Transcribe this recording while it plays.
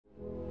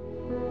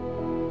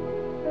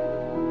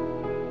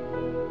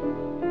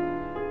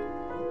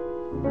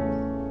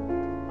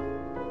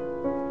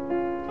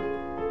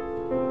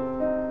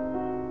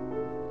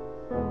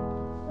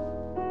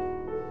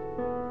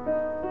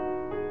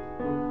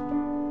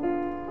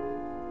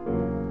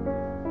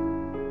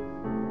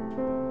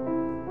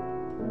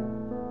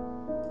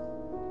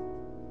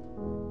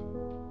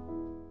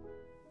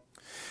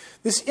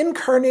This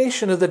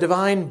incarnation of the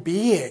divine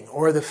being,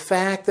 or the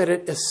fact that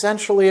it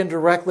essentially and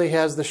directly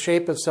has the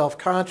shape of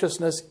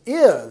self-consciousness,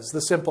 is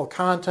the simple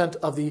content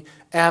of the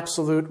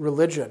absolute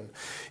religion.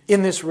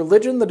 In this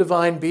religion, the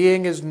divine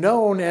being is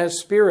known as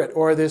spirit,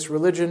 or this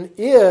religion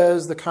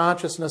is the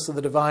consciousness of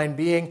the divine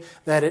being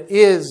that it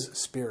is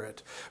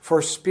spirit.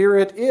 For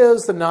spirit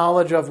is the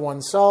knowledge of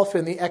oneself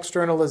in the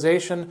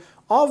externalization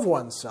of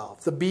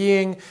oneself, the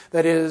being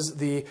that is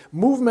the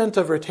movement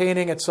of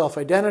retaining its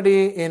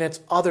self-identity in its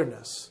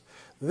otherness.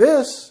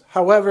 This,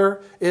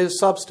 however, is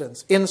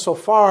substance,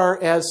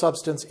 insofar as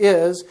substance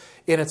is,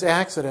 in its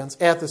accidents,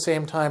 at the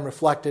same time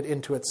reflected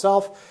into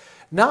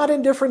itself, not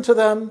indifferent to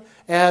them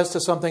as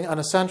to something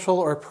unessential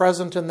or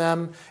present in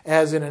them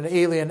as in an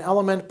alien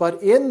element,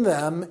 but in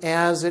them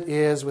as it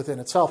is within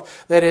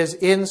itself, that is,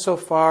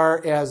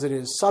 insofar as it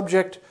is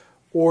subject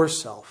or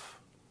self.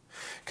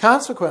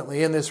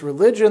 Consequently, in this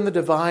religion, the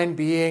divine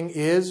being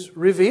is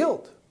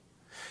revealed.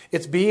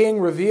 Its being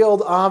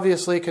revealed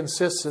obviously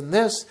consists in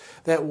this,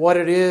 that what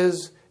it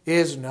is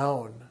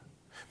known.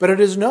 But it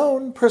is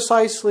known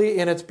precisely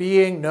in its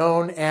being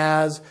known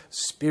as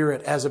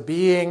spirit, as a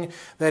being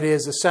that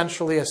is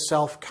essentially a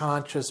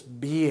self-conscious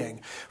being.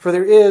 For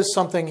there is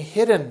something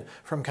hidden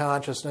from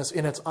consciousness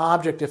in its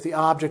object if the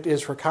object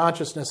is for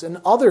consciousness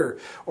an other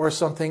or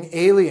something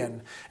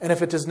alien, and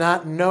if it does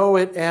not know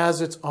it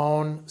as its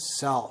own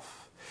self.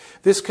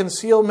 This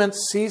concealment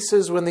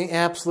ceases when the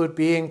absolute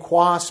being,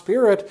 qua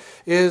spirit,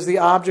 is the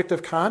object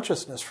of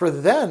consciousness. For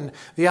then,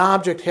 the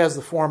object has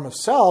the form of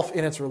self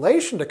in its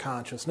relation to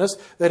consciousness,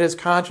 that is,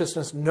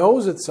 consciousness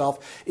knows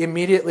itself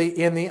immediately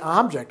in the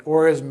object,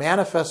 or is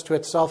manifest to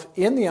itself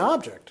in the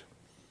object.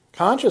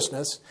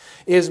 Consciousness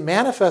is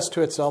manifest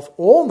to itself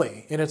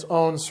only in its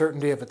own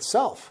certainty of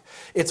itself.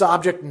 Its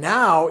object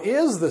now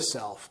is the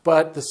self,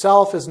 but the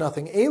self is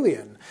nothing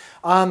alien.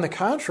 On the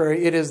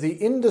contrary, it is the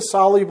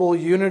indissoluble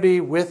unity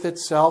with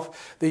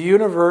itself, the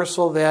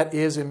universal that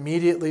is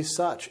immediately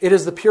such. It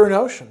is the pure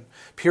notion,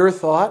 pure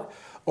thought,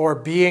 or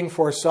being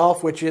for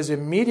self, which is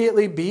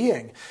immediately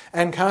being,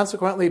 and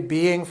consequently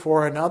being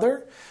for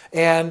another.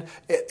 And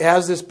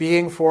as this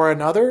being for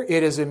another,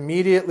 it is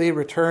immediately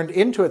returned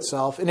into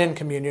itself and in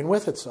communion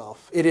with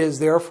itself. It is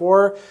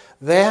therefore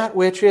that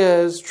which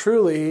is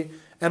truly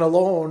and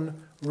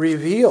alone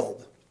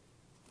revealed.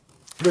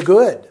 The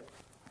good,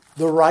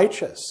 the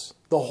righteous,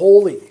 the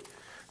holy,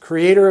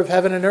 creator of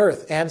heaven and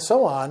earth, and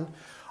so on,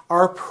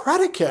 are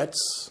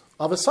predicates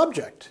of a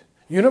subject.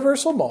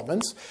 Universal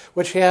moments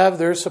which have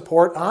their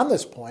support on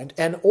this point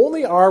and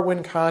only are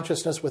when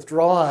consciousness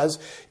withdraws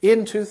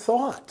into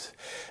thought.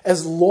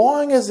 As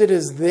long as it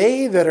is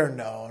they that are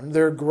known,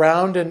 their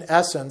ground and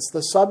essence,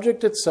 the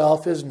subject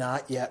itself is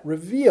not yet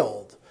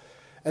revealed.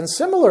 And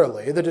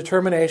similarly, the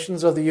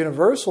determinations of the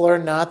universal are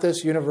not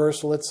this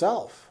universal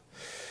itself.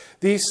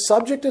 The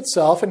subject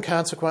itself, and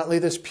consequently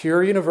this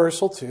pure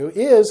universal too,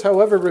 is,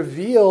 however,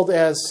 revealed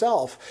as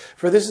self.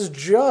 For this is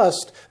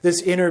just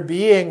this inner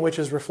being which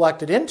is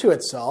reflected into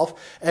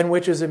itself, and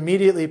which is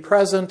immediately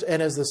present,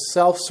 and is the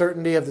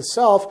self-certainty of the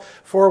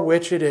self for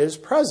which it is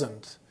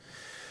present.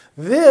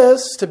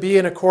 This, to be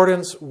in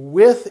accordance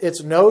with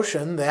its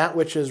notion, that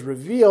which is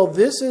revealed,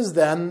 this is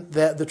then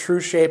the true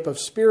shape of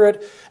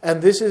spirit,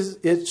 and this is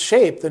its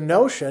shape. The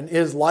notion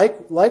is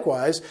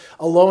likewise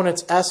alone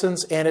its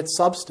essence and its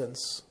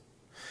substance.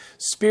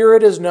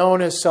 Spirit is known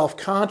as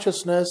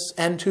self-consciousness,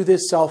 and to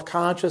this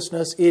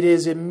self-consciousness it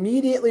is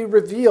immediately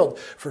revealed,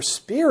 for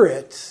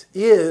spirit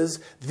is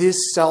this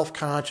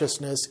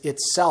self-consciousness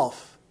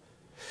itself.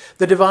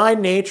 The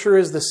divine nature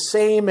is the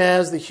same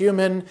as the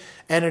human,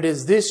 and it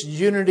is this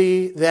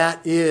unity that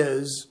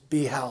is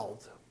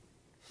beheld.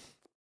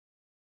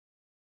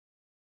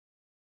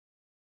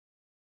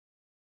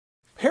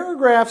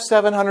 Paragraph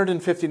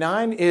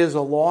 759 is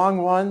a long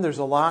one. There's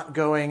a lot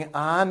going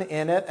on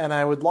in it, and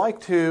I would like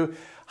to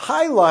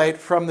highlight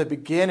from the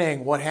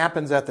beginning what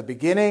happens at the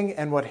beginning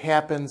and what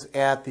happens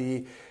at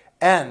the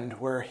end,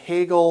 where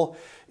Hegel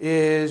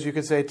is, you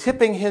could say,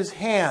 tipping his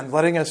hand,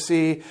 letting us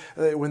see,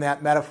 in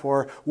that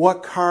metaphor,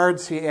 what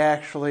cards he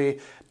actually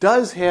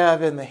does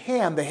have in the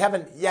hand. They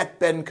haven't yet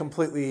been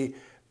completely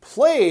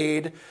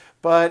played,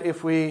 but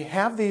if we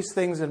have these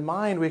things in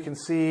mind, we can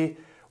see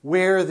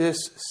where this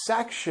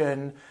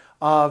section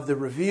of the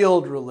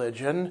revealed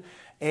religion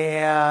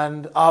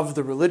and of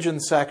the religion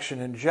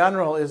section in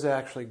general is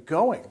actually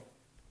going.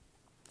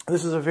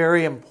 This is a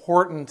very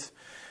important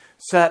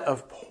set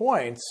of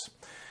points.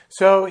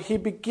 So he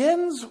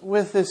begins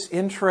with this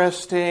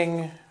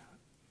interesting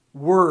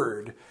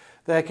word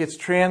that gets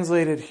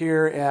translated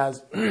here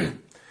as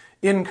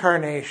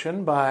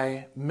incarnation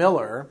by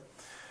Miller.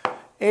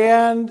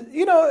 And,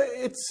 you know,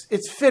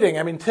 it's fitting.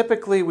 I mean,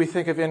 typically we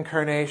think of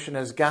incarnation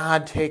as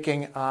God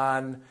taking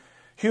on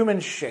human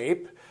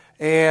shape,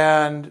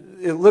 and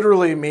it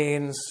literally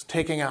means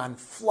taking on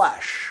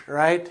flesh,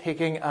 right?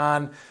 Taking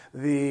on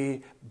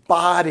the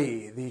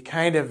body, the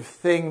kind of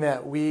thing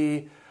that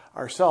we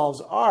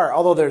ourselves are,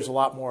 although there's a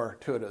lot more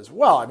to it as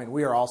well. I mean,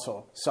 we are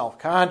also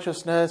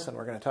self-consciousness, and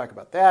we're going to talk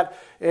about that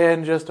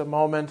in just a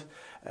moment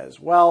as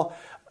well.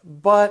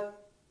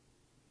 But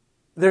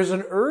there's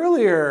an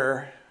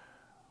earlier,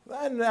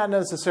 not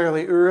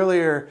necessarily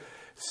earlier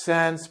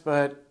sense,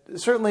 but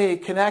certainly a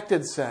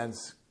connected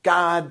sense,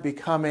 God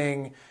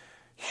becoming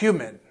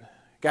human.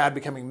 God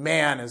becoming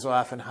man is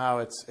often how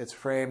it's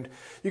framed.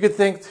 You could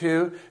think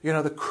too,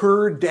 the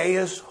cur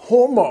deus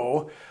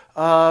homo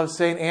of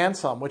St.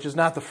 Anselm, which is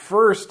not the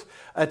first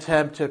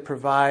attempt to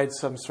provide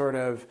some sort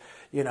of,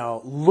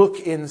 look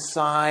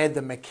inside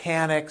the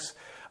mechanics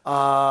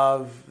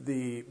of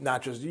the,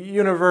 not just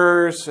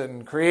universe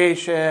and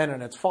creation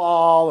and its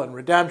fall and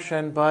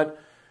redemption, but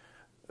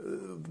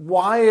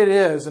why it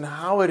is and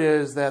how it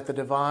is that the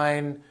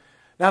divine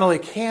not only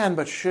can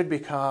but should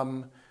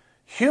become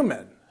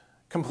human.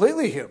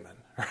 Completely human,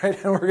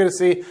 right? And we're going to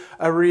see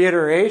a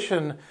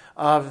reiteration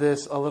of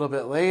this a little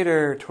bit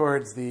later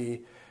towards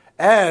the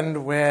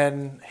end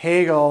when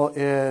Hegel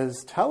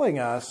is telling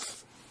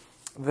us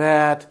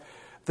that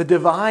the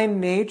divine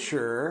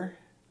nature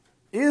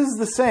is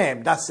the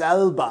same,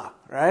 dasselbe,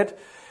 right,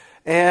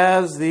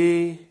 as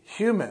the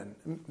human,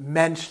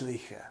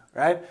 menschliche,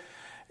 right?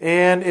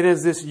 And it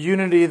is this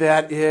unity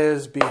that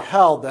is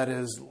beheld, that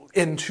is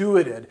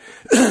intuited,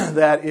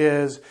 that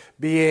is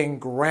being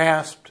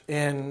grasped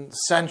in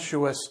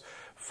sensuous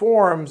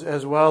forms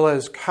as well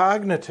as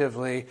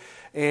cognitively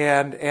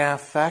and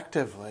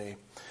affectively.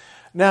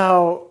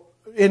 Now,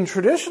 in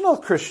traditional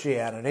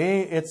Christianity,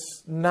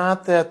 it's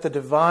not that the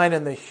divine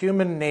and the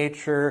human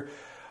nature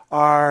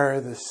are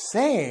the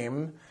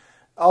same,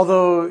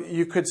 although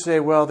you could say,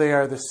 well, they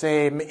are the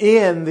same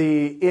in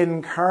the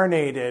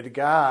incarnated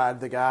God,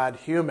 the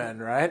God-human,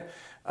 right?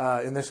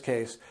 In this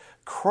case,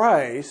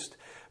 Christ.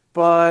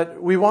 But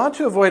we want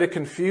to avoid a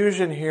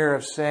confusion here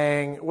of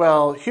saying,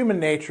 well, human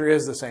nature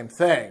is the same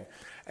thing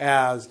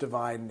as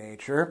divine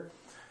nature.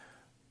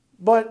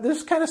 But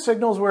this kind of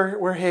signals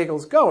where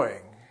Hegel's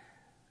going.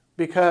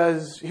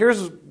 Because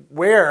here's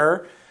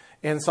where,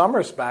 in some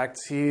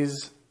respects,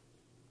 he's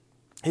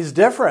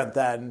different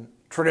than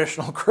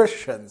traditional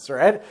Christians,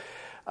 right?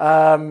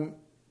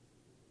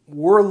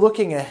 We're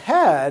looking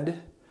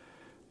ahead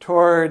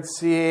towards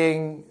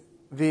seeing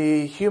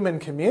the human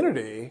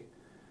community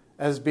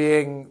as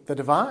being the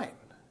divine.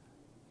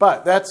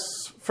 But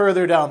that's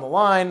further down the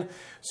line,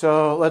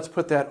 so let's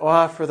put that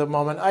off for the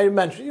moment. I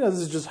mentioned, this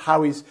is just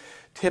how he's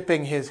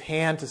tipping his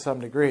hand to some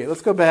degree.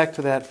 Let's go back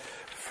to that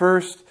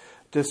first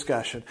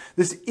discussion.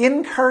 This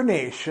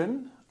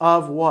incarnation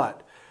of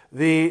what?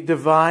 The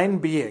divine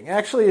being.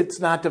 Actually, it's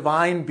not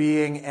divine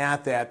being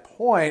at that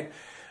point.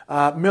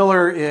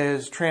 Miller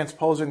is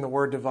transposing the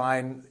word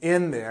divine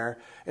in there.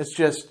 It's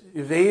just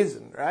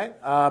Wesen, right?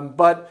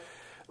 But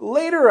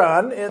later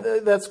on,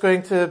 that's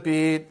going to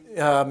be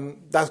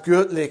das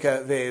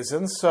göttliche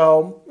Wesen.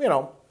 So,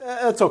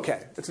 it's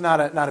okay. It's not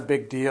a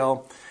big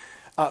deal.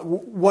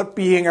 What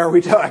being are we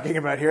talking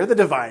about here? The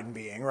divine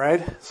being,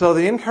 right? So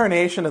the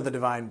incarnation of the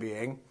divine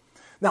being.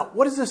 Now,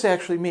 what does this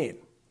actually mean?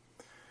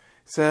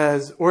 It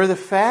says, or the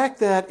fact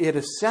that it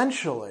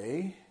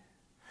essentially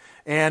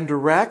and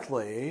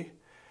directly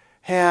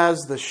has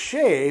the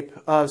shape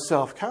of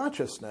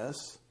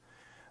self-consciousness.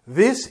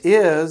 This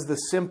is the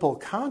simple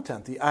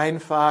content, the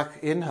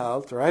einfach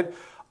Inhalt, right,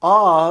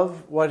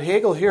 of what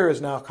Hegel here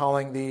is now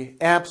calling the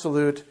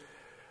absolute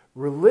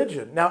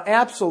religion. Now,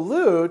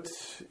 absolute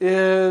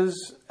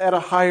is at a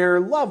higher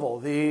level,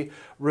 the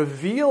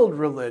revealed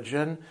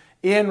religion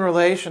in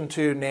relation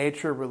to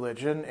nature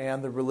religion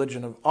and the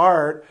religion of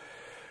art,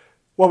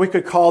 what we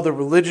could call the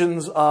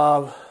religions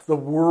of the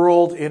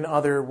world in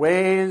other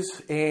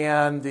ways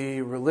and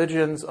the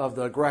religions of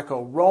the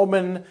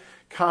Greco-Roman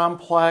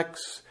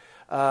complex,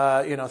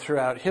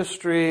 throughout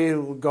history,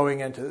 going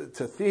into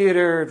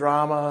theater,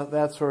 drama,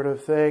 that sort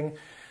of thing.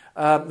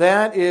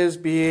 That is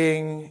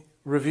being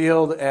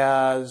revealed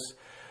as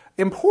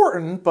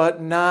important,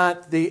 but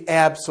not the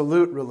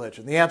absolute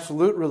religion. The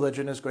absolute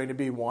religion is going to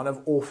be one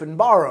of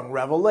Offenbarung,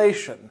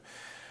 revelation.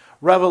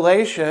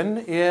 Revelation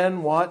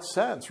in what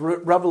sense?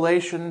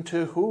 Revelation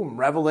to whom?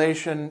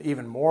 Revelation,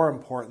 even more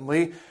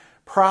importantly,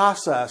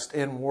 processed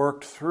and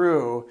worked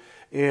through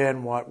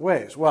in what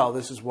ways? Well,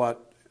 this is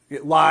what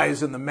it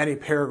lies in the many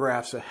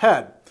paragraphs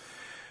ahead.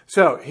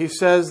 So he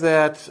says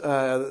that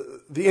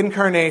the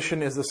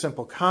incarnation is the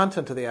simple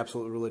content of the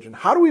absolute religion.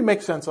 How do we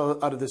make sense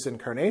out of this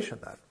incarnation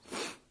then?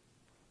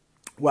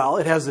 Well,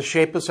 it has the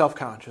shape of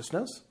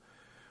self-consciousness,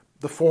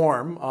 the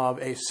form of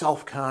a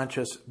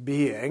self-conscious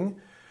being,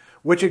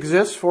 which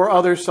exists for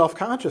other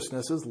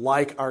self-consciousnesses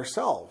like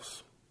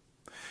ourselves.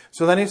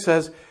 So then he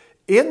says,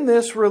 in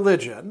this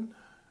religion,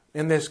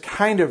 in this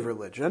kind of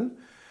religion,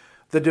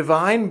 the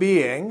divine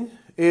being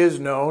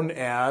is known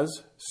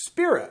as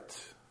spirit,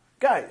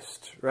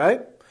 Geist,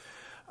 right?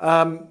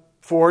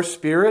 For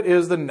spirit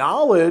is the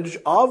knowledge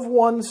of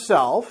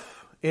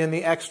oneself in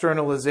the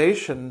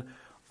externalization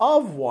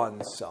of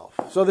oneself.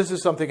 So this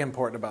is something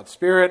important about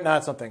spirit,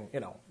 not something,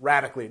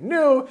 radically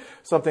new,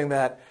 something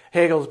that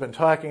Hegel's been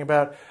talking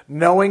about,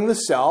 knowing the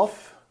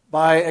self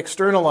by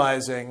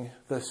externalizing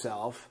the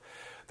self.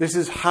 This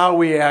is how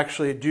we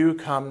actually do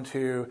come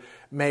to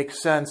make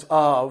sense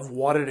of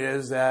what it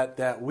is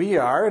that we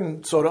are,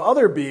 and so do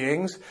other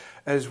beings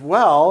as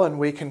well, and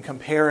we can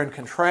compare and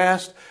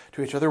contrast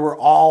to each other. We're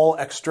all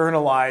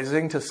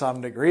externalizing to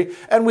some degree,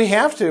 and we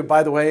have to,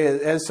 by the way,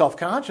 as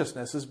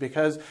self-consciousness,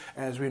 because,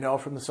 as we know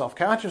from the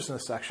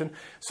self-consciousness section,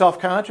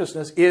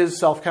 self-consciousness is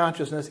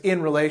self-consciousness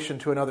in relation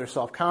to another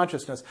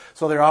self-consciousness,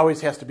 so there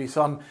always has to be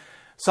some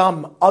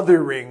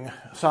othering,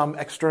 some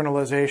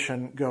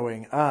externalization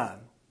going on.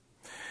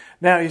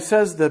 Now, he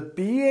says the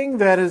being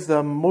that is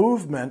the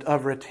movement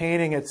of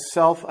retaining its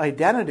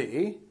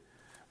self-identity,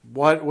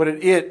 what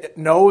it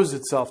knows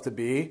itself to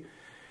be,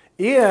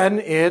 in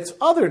its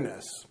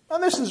otherness.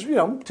 And this is,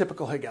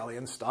 typical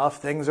Hegelian stuff.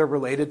 Things are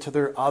related to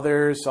their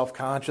others.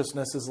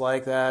 Self-consciousness is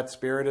like that.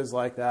 Spirit is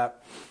like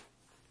that.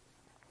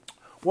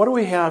 What do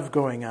we have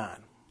going on?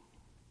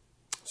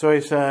 So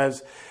he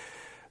says,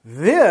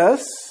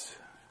 this,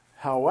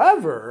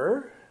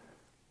 however,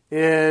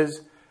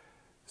 is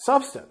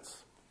substance.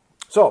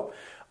 So,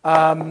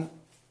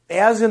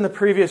 as in the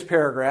previous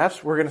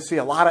paragraphs, we're going to see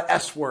a lot of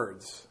S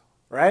words,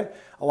 right?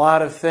 A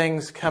lot of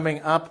things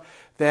coming up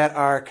that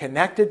are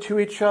connected to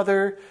each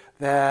other,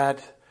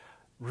 that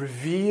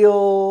reveal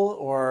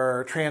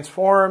or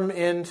transform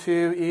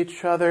into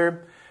each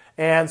other.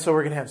 And so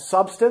we're going to have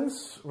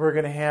substance. We're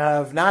going to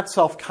have not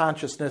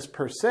self-consciousness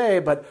per se,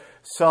 but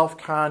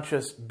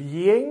self-conscious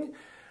being.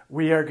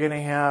 We are going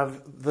to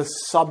have the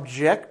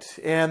subject,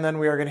 and then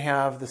we are going to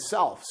have the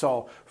self.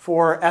 So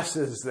 4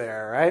 S's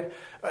there, right?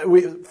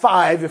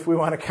 5 if we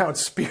want to count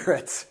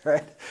spirits,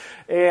 right?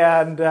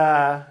 And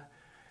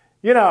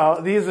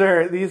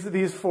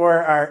these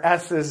 4 are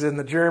S's in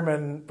the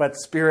German, but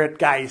Spirit,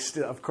 Geist,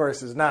 of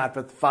course, is not,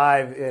 but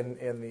 5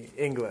 in the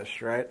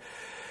English, right?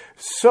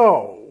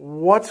 So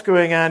what's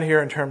going on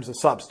here in terms of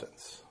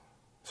substance?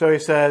 So he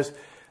says,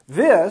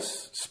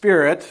 this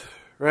spirit,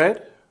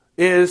 right,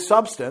 is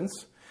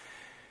substance,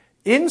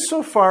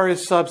 insofar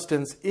as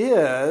substance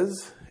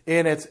is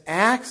in its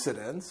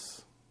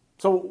accidents.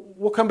 So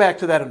we'll come back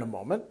to that in a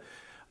moment.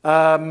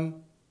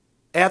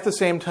 At the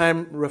same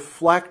time,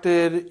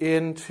 reflected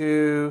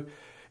into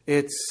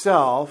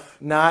itself,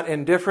 not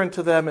indifferent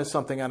to them as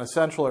something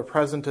unessential or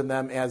present in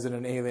them as in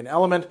an alien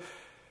element,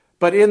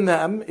 but in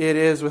them it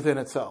is within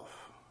itself.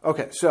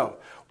 Okay, so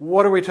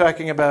what are we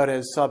talking about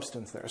as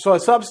substance there? So a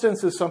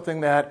substance is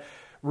something that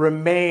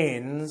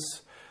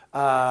remains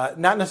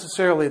not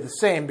necessarily the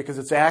same, because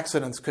its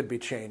accidents could be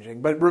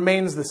changing, but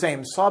remains the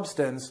same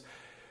substance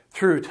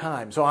through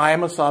time. So I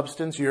am a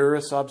substance, you're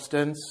a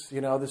substance,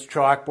 this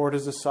chalkboard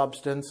is a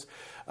substance,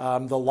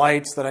 the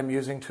lights that I'm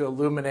using to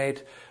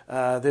illuminate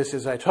this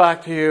as I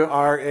talk to you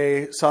are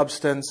a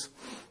substance.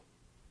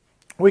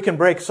 We can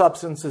break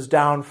substances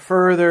down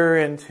further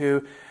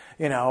into,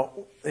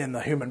 in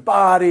the human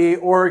body,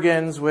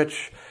 organs,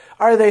 which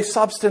are they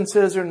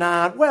substances or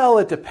not? Well,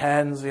 it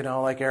depends.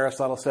 Like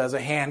Aristotle says, a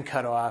hand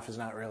cut off is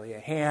not really a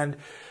hand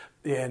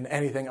in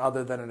anything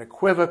other than an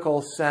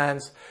equivocal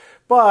sense.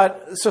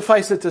 But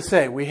suffice it to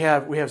say, we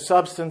have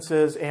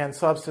substances, and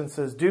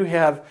substances do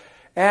have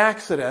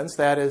accidents,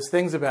 that is,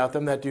 things about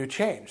them that do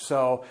change.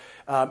 So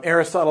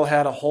Aristotle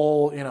had a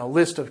whole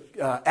list of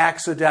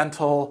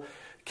accidental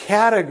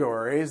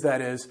categories,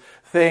 that is,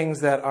 things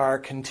that are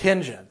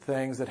contingent,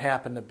 things that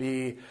happen to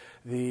be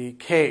the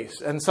case.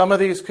 And some of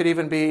these could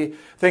even be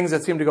things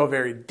that seem to go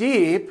very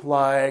deep,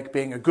 like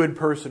being a good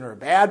person or a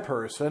bad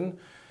person.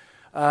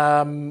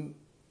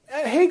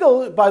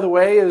 Hegel, by the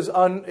way, is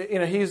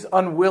he's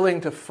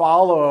unwilling to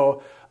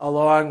follow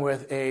along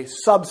with a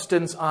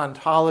substance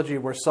ontology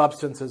where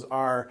substances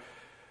are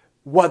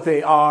what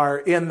they are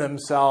in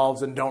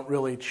themselves and don't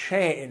really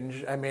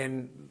change. I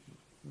mean,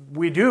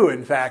 we do,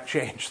 in fact,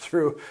 change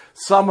through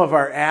some of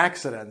our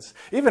accidents.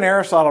 Even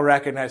Aristotle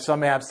recognized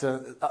some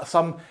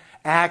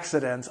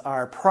accidents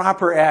are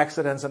proper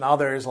accidents, and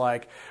others,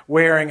 like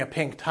wearing a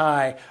pink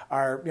tie,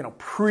 are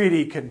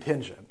pretty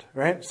contingent,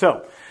 right?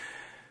 So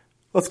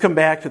let's come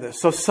back to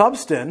this. So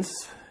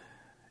substance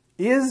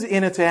is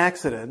in its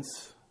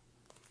accidents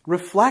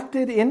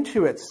reflected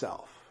into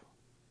itself.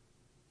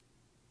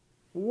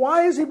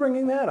 Why is he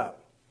bringing that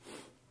up?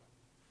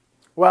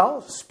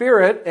 Well,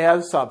 spirit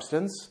as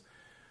substance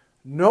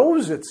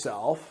knows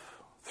itself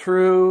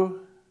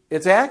through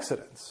its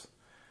accidents.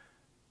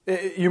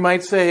 You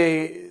might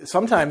say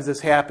sometimes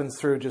this happens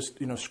through just,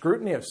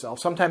 scrutiny of self.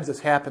 Sometimes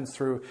this happens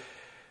through,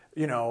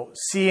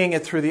 seeing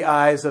it through the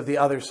eyes of the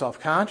other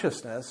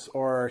self-consciousness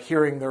or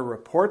hearing their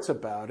reports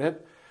about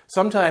it.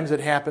 Sometimes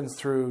it happens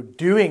through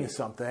doing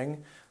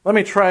something. Let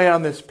me try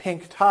on this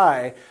pink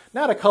tie.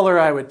 Not a color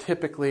I would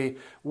typically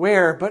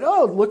wear, but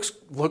it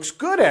looks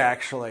good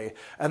actually.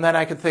 And then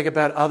I can think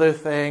about other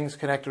things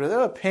connected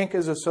with pink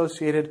is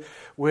associated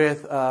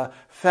with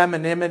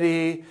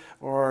femininity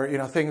or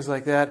things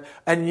like that.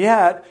 And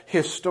yet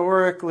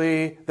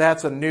historically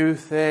that's a new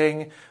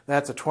thing.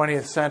 That's a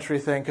 20th century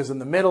thing, because in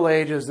the Middle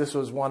Ages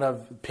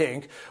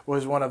pink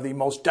was one of the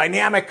most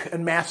dynamic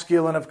and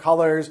masculine of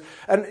colors.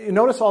 And you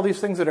notice all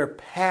these things that are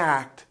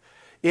packed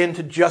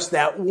into just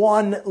that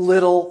one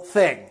little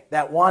thing,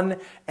 that one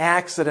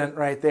accident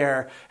right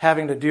there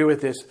having to do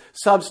with this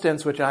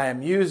substance which I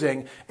am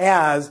using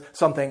as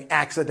something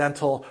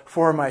accidental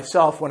for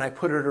myself when I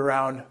put it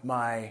around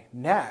my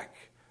neck.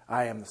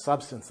 I am the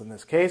substance in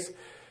this case.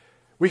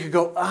 We could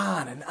go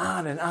on and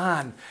on and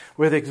on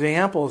with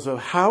examples of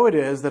how it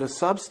is that a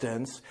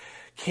substance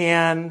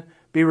can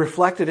be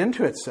reflected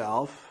into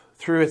itself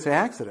through its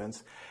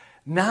accidents,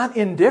 not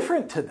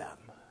indifferent to them.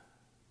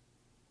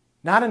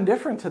 Not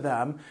indifferent to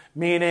them,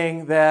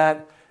 meaning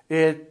that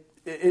the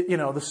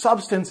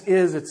substance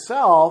is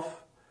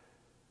itself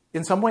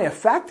in some way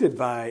affected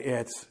by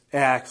its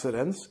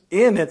accidents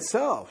in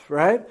itself,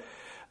 right?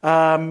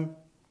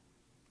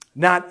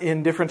 Not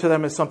indifferent to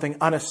them as something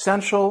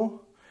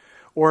unessential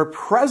or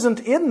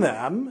present in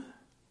them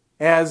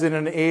as in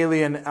an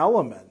alien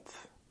element.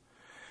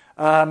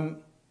 What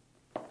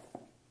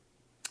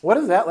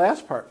does that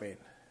last part mean?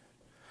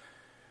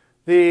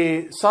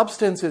 The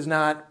substance is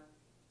not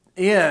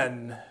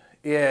in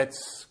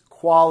its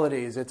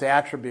qualities, its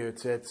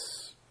attributes,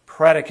 its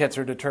predicates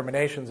or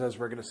determinations, as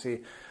we're going to see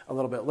a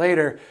little bit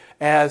later,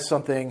 as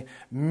something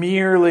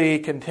merely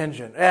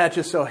contingent. It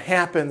just so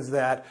happens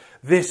that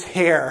this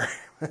hair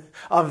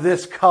of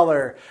this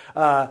color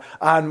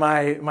on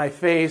my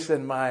face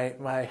and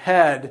my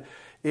head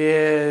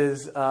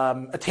is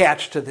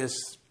attached to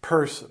this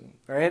person,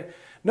 right?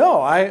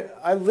 No,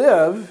 I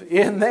live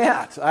in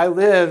that. I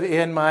live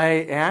in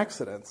my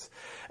accidents.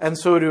 And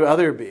so do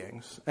other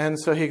beings. And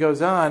so he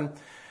goes on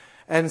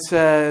and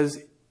says,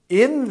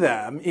 in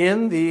them,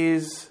 in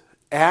these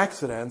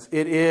accidents,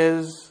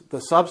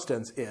 the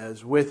substance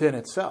is within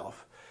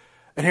itself.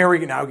 And here we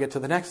now get to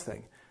the next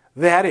thing.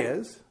 That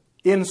is,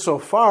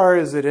 insofar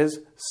as it is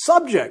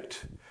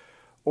subject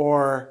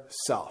or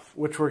self,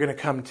 which we're going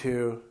to come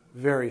to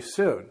very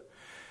soon.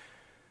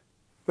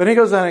 Then he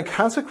goes on, and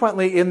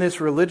consequently in this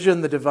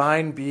religion, the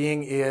divine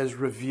being is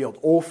revealed,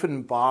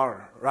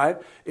 offenbar, right?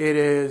 It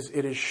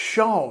is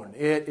shown.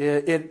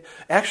 It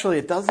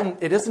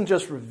isn't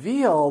just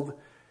revealed,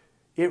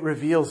 it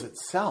reveals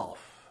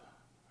itself.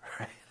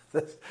 Right?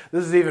 This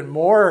is even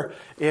more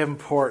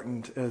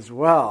important as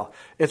well.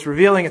 It's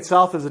revealing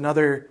itself as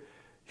another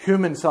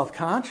human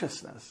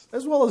self-consciousness,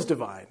 as well as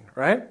divine,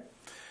 right?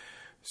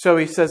 So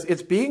he says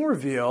it's being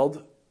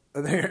revealed,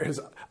 and there's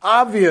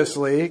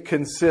obviously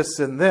consists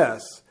in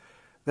this,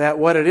 that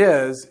what it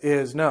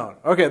is known.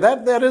 Okay,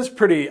 that is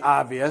pretty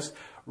obvious.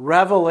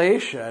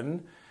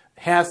 Revelation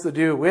has to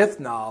do with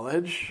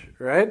knowledge,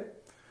 right?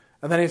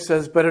 And then he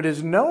says, but it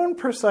is known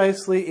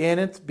precisely in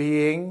its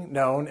being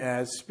known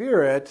as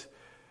spirit.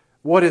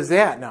 What is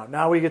that now?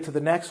 Now we get to the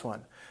next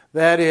one.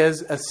 That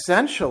is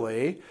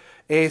essentially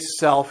a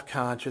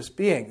self-conscious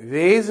being.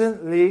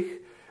 Wesentlich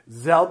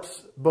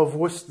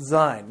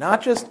Selbstbewusstsein.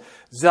 Not just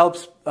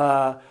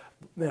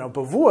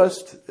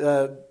bewusst,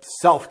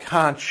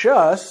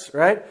 self-conscious,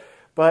 right?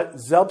 But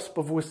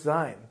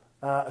Selbstbewusstsein,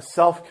 a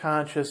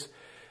self-conscious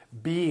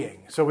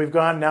being. So we've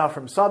gone now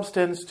from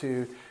substance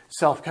to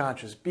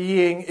self-conscious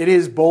being. It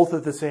is both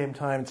at the same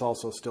time. It's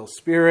also still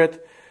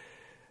spirit.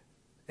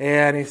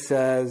 And he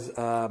says,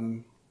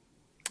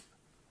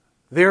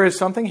 there is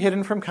something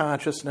hidden from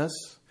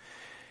consciousness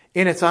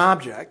in its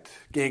object,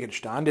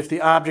 Gegenstand, if the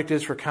object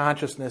is for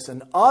consciousness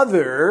an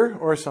other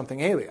or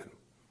something alien,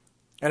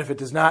 and if it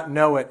does not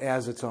know it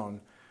as its own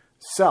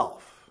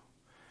self.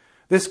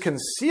 This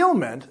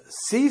concealment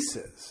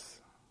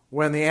ceases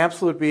when the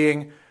absolute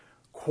being,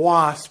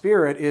 qua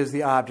spirit, is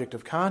the object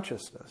of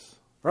consciousness.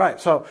 Right,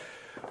 so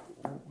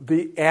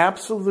the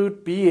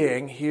absolute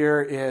being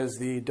here is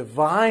the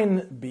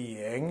divine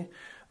being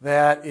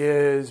that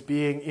is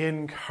being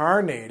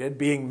incarnated,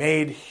 being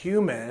made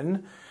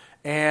human,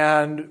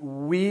 and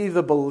we,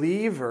 the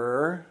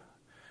believer,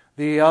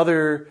 the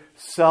other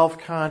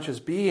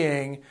self-conscious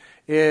being,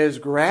 is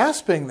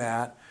grasping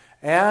that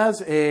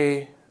as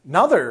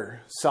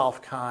another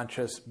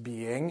self-conscious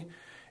being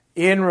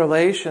in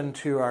relation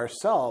to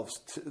ourselves,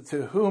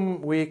 to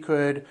whom we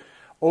could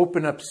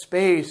open up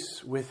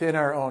space within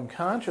our own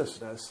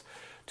consciousness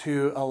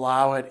to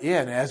allow it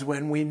in, as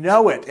when we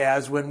know it,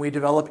 as when we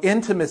develop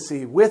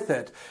intimacy with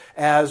it,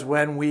 as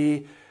when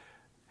we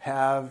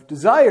have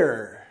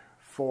desire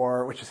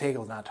for, which is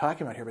Hegel's not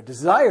talking about here, but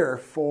desire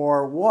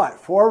for what?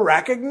 For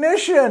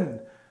recognition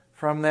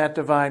from that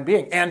divine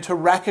being, and to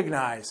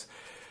recognize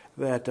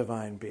that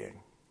divine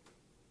being.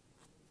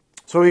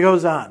 So he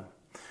goes on,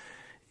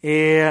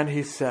 and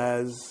he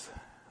says,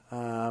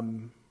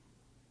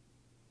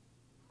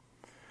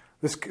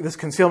 this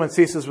concealment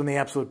ceases when the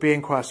absolute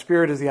being, qua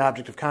spirit, is the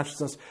object of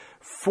consciousness.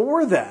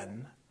 For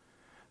then,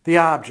 the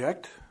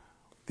object,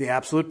 the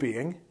absolute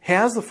being,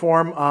 has the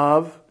form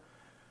of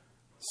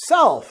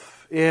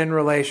self in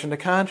relation to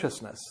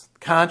consciousness.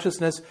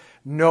 Consciousness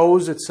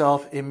knows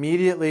itself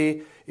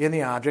immediately in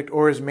the object,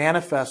 or is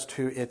manifest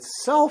to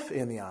itself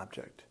in the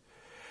object.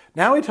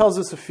 Now he tells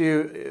us a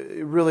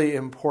few really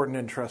important,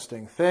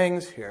 interesting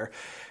things here.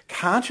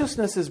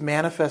 Consciousness is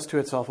manifest to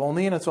itself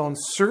only in its own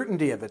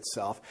certainty of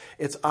itself.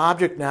 Its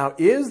object now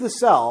is the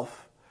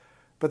self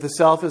But the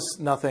self is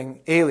nothing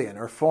alien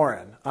or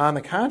foreign. On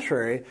the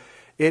contrary,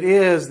 it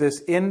is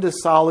this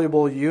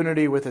indissoluble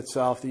unity with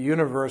itself, the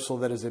universal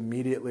that is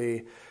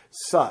immediately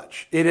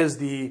such. It is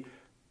the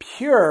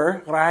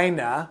pure,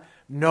 reine,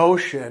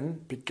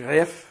 notion,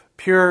 Begriff,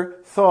 pure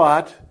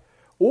thought,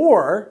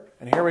 or,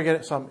 and here we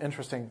get some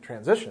interesting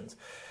transitions,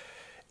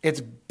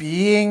 it's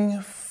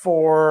being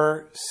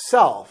for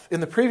self. In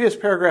the previous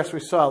paragraphs,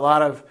 we saw a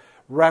lot of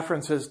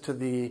references to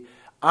the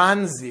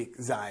an sich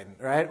sein,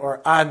 right,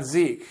 or an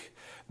sich.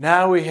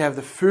 Now we have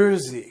the für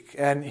sich,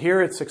 and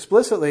here it's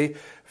explicitly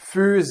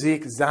für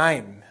sich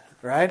sein,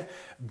 right,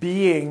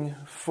 being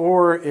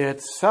for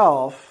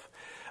itself,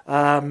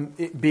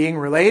 being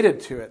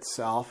related to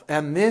itself,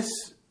 and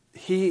this,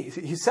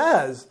 he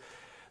says,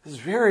 this is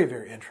very,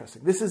 very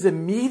interesting. This is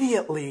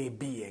immediately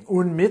being,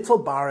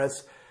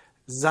 unmittelbares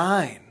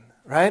Sein,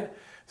 right?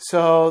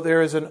 So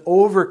there is an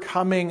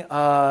overcoming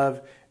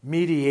of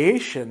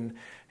mediation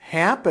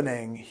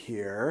happening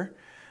here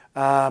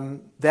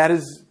that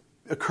is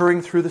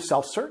occurring through the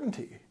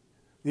self-certainty,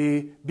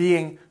 the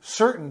being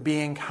certain,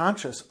 being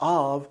conscious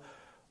of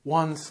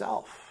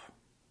oneself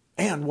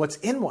and what's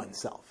in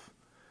oneself,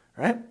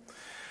 right?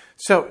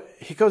 So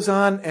he goes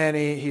on and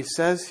he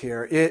says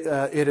here,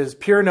 it is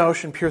pure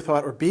notion, pure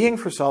thought, or being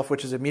for self,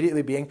 which is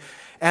immediately being,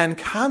 and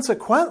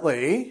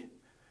consequently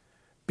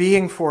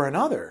being for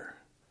another.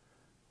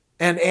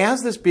 And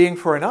as this being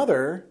for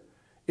another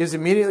is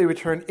immediately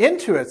returned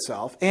into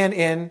itself and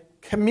in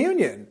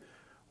communion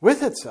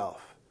with itself,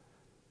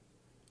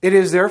 it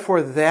is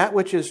therefore that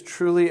which is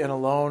truly and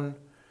alone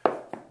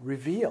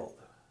revealed.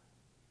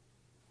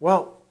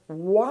 Well,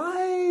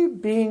 why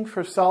being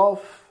for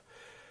self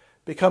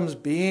becomes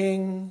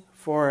being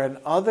for an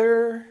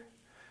other?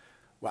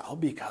 Well,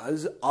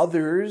 because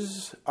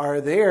others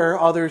are there,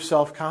 other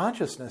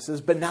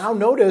self-consciousnesses. But now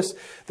notice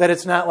that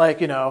it's not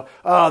like,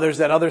 oh, there's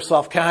that other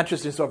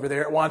self-consciousness over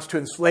there. It wants to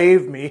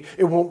enslave me.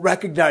 It won't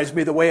recognize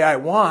me the way I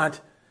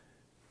want.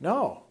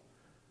 No.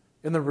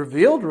 In the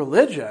revealed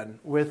religion,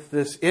 with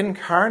this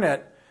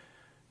incarnate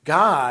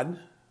God,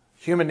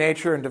 human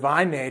nature and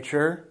divine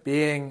nature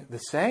being the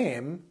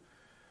same,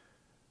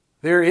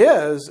 there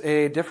is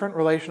a different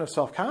relation of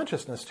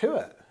self-consciousness to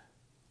it.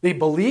 The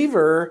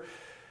believer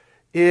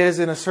is,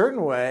 in a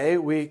certain way,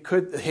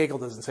 Hegel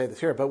doesn't say this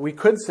here, but we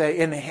could say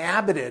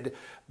inhabited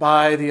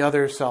by the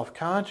other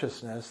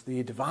self-consciousness,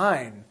 the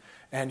divine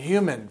and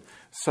human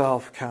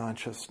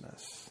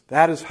self-consciousness.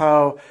 That is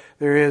how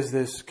there is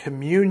this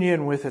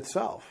communion with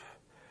itself.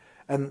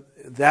 And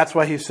that's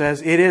why he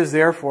says, it is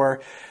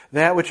therefore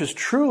that which is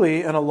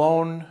truly and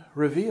alone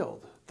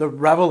revealed, the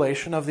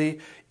revelation of the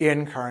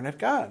incarnate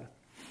God.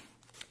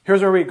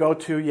 Here's where we go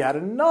to yet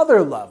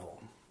another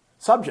level,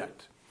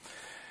 subject.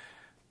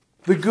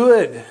 The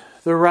good,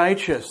 the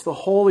righteous, the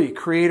holy,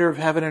 creator of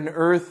heaven and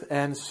earth,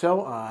 and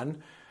so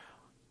on,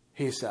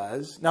 he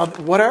says. Now,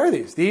 what are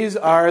these? These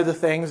are the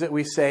things that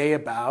we say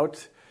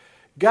about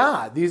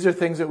God. These are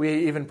things that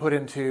we even put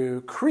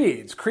into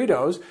creeds.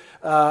 Credos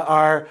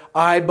are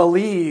I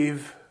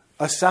believe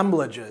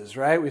assemblages,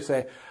 right? We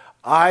say,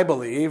 I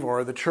believe,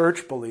 or the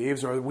church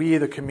believes, or we,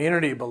 the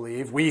community,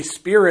 believe, we,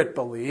 spirit,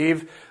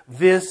 believe,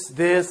 this.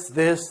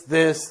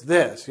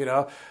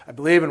 I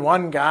believe in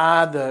one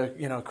God,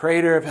 the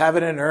creator of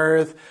heaven and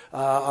earth,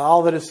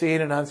 all that is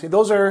seen and unseen.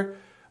 Those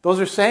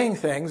are saying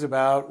things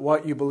about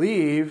what you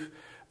believe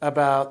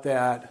about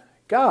that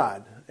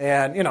God.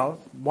 And,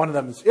 one of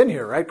them is in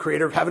here, right?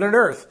 Creator of heaven and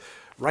earth,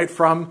 right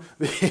from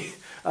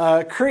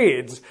the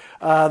creeds.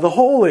 The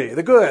holy,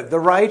 the good, the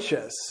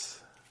righteous,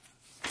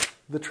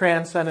 the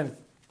transcendent,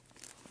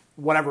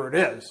 whatever it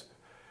is,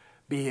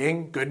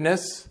 being,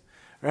 goodness,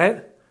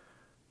 right?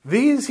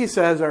 These, he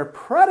says, are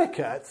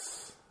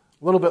predicates.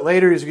 A little bit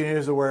later, he's going to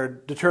use the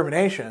word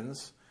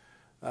determinations,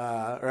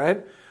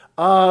 right,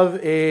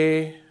 of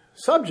a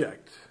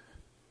subject.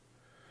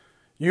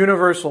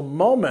 Universal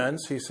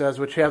moments, he says,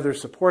 which have their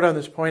support on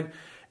this point,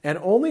 and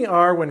only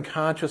are when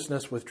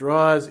consciousness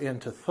withdraws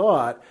into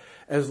thought,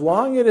 as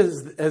long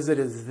as it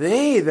is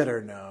they that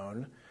are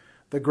known.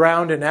 The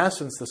ground, in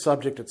essence, the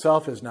subject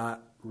itself, is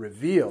not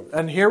revealed.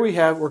 And here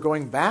we're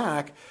going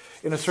back,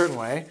 in a certain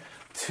way,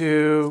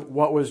 to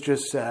what was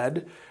just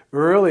said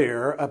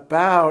earlier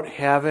about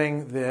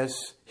having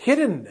this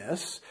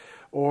hiddenness,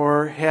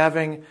 or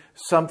having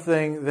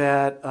something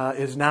that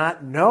is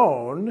not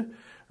known,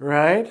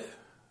 right?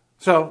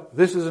 So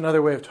this is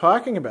another way of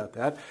talking about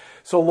that.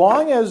 So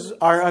long as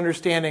our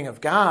understanding of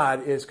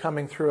God is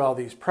coming through all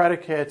these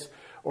predicates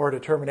or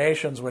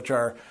determinations, which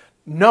are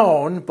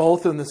known,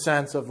 both in the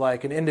sense of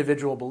like an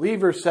individual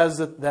believer says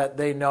that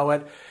they know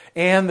it,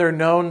 and they're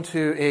known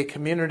to a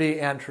community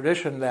and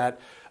tradition that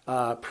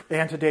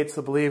antedates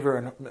the believer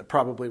and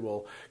probably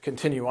will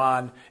continue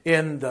on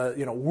in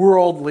the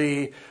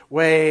worldly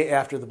way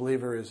after the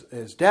believer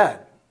is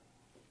dead.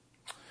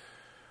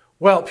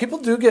 Well, people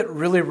do get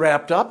really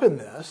wrapped up in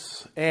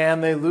this,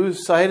 and they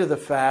lose sight of the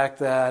fact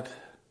that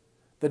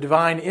the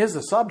divine is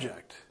a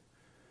subject.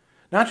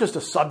 Not just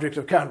a subject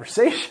of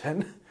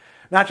conversation,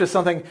 Not just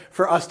something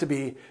for us to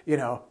be,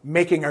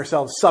 making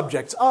ourselves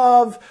subjects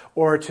of,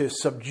 or to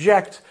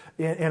subject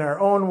in our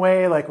own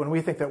way, like when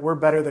we think that we're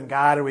better than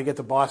God or we get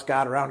to boss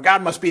God around.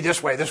 God must be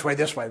this way,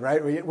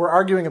 right? We're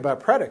arguing about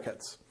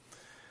predicates.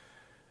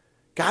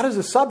 God is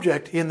a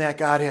subject in that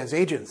God has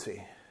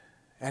agency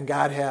and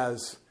God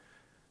has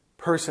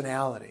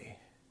personality.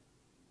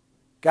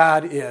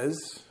 God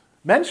is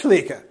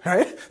Menschliche,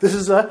 right? This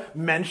is a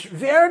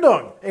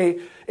Menschwerdung,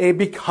 a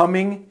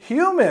becoming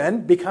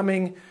human,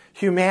 becoming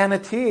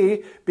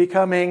humanity,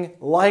 becoming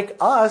like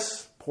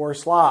us, poor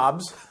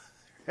slobs,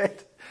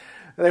 right?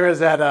 There was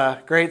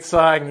that great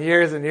song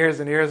years and years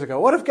and years ago.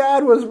 What if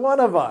God was one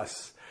of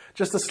us?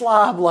 Just a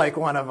slob like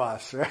one of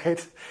us,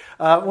 right?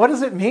 What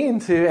does it mean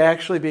to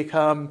actually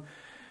become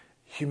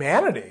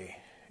humanity,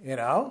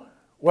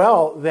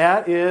 Well,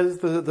 that is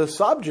the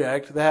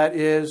subject that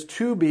is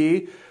to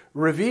be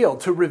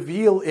revealed, to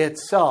reveal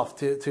itself,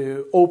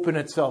 to open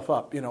itself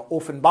up,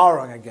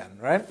 Offenbarung again,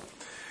 right?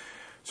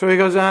 So he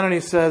goes on and he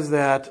says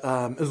that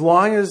as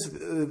long as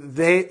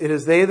it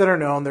is they that are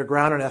known, their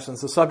ground and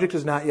essence, the subject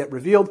is not yet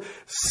revealed.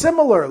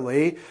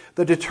 Similarly,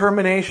 the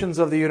determinations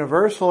of the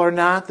universal are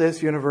not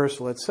this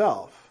universal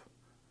itself.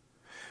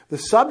 The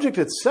subject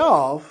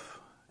itself,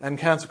 and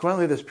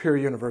consequently this pure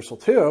universal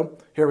too,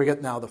 here we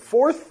get now the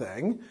fourth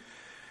thing,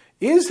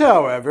 is,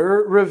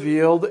 however,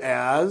 revealed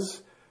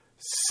as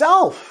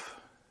self,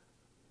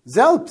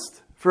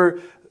 selbst. For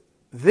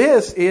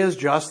this is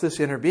just this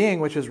inner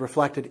being which is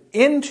reflected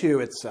into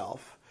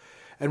itself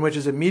and which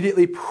is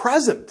immediately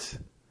present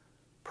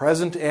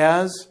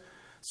as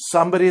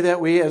somebody that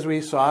we, as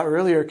we saw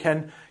earlier,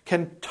 can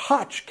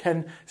touch,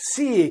 can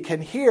see,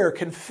 can hear,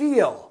 can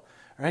feel,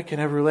 right? Can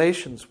have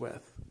relations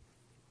with,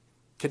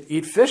 can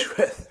eat fish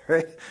with,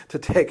 right? To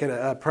take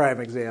a prime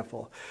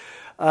example.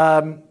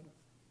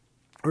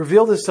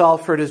 Revealed as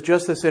self, for it is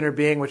just this inner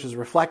being which is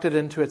reflected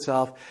into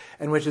itself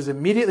and which is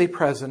immediately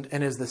present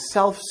and is the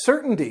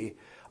self-certainty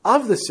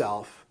of the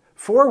self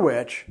for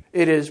which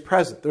it is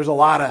present. There's a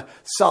lot of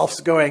selves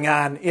going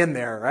on in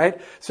there,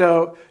 right?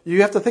 So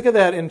you have to think of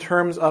that in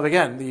terms of,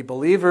 again, the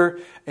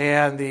believer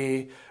and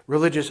the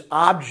religious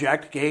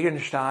object,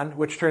 Gegenstand,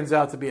 which turns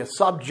out to be a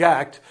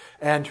subject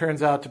and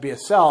turns out to be a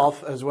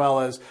self, as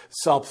well as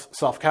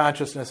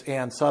self-consciousness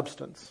and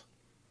substance.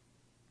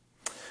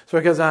 So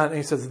he goes on and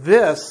he says,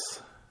 this,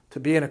 to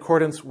be in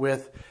accordance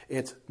with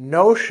its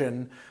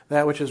notion,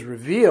 that which is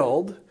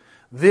revealed,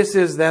 this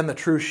is then the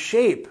true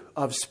shape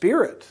of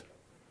spirit.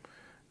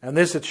 And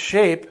this its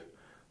shape,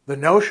 the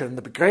notion,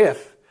 the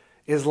G.W.F,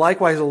 is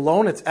likewise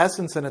alone its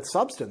essence and its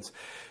substance.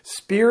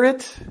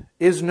 Spirit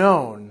is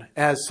known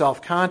as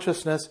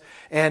self-consciousness,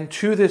 and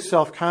to this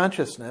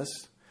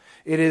self-consciousness,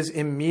 it is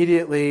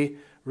immediately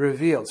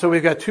revealed. So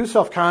we've got two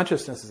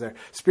self-consciousnesses there.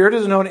 Spirit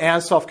is known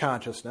as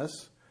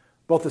self-consciousness,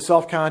 both the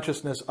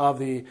self-consciousness of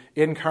the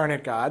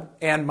incarnate God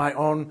and my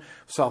own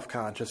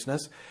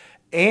self-consciousness,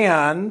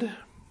 and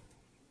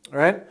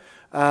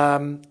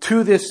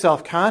to this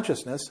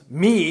self-consciousness,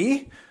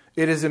 me,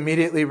 it is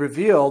immediately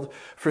revealed,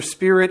 for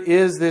spirit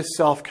is this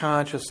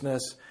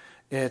self-consciousness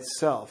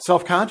itself.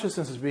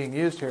 Self-consciousness is being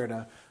used here in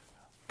a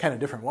kind of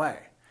different way,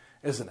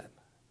 isn't it?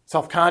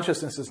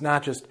 Self-consciousness is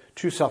not just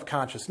two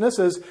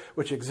self-consciousnesses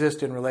which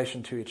exist in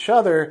relation to each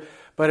other,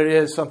 but it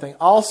is something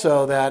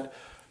also that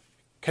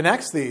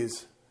connects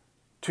these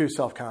two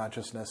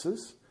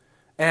self-consciousnesses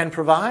and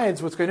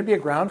provides what's going to be a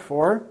ground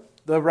for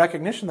the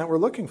recognition that we're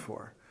looking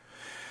for.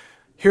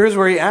 Here's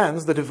where he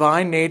ends. The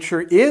divine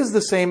nature is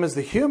the same as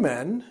the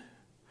human,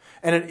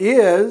 and it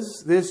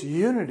is this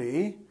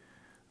unity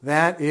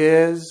that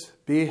is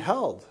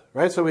beheld.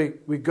 Right? So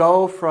we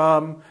go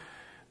from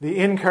the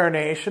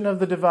incarnation of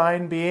the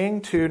divine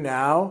being to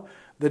now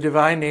the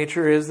divine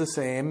nature is the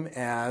same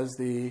as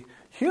the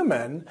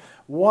human.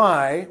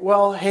 Why?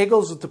 Well,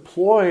 Hegel's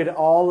deployed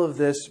all of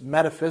this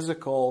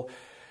metaphysical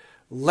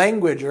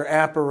language or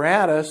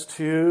apparatus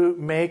to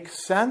make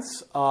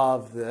sense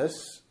of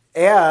this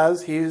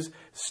as he's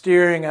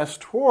steering us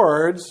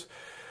towards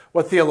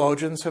what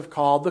theologians have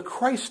called the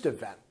Christ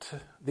event,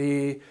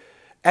 the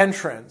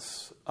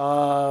entrance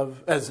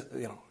of, as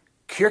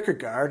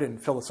Kierkegaard in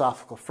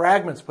Philosophical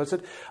Fragments puts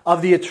it,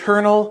 of the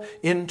eternal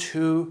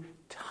into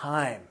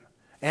time.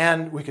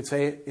 And we could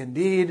say,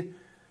 indeed,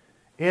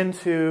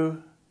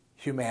 into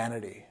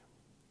humanity.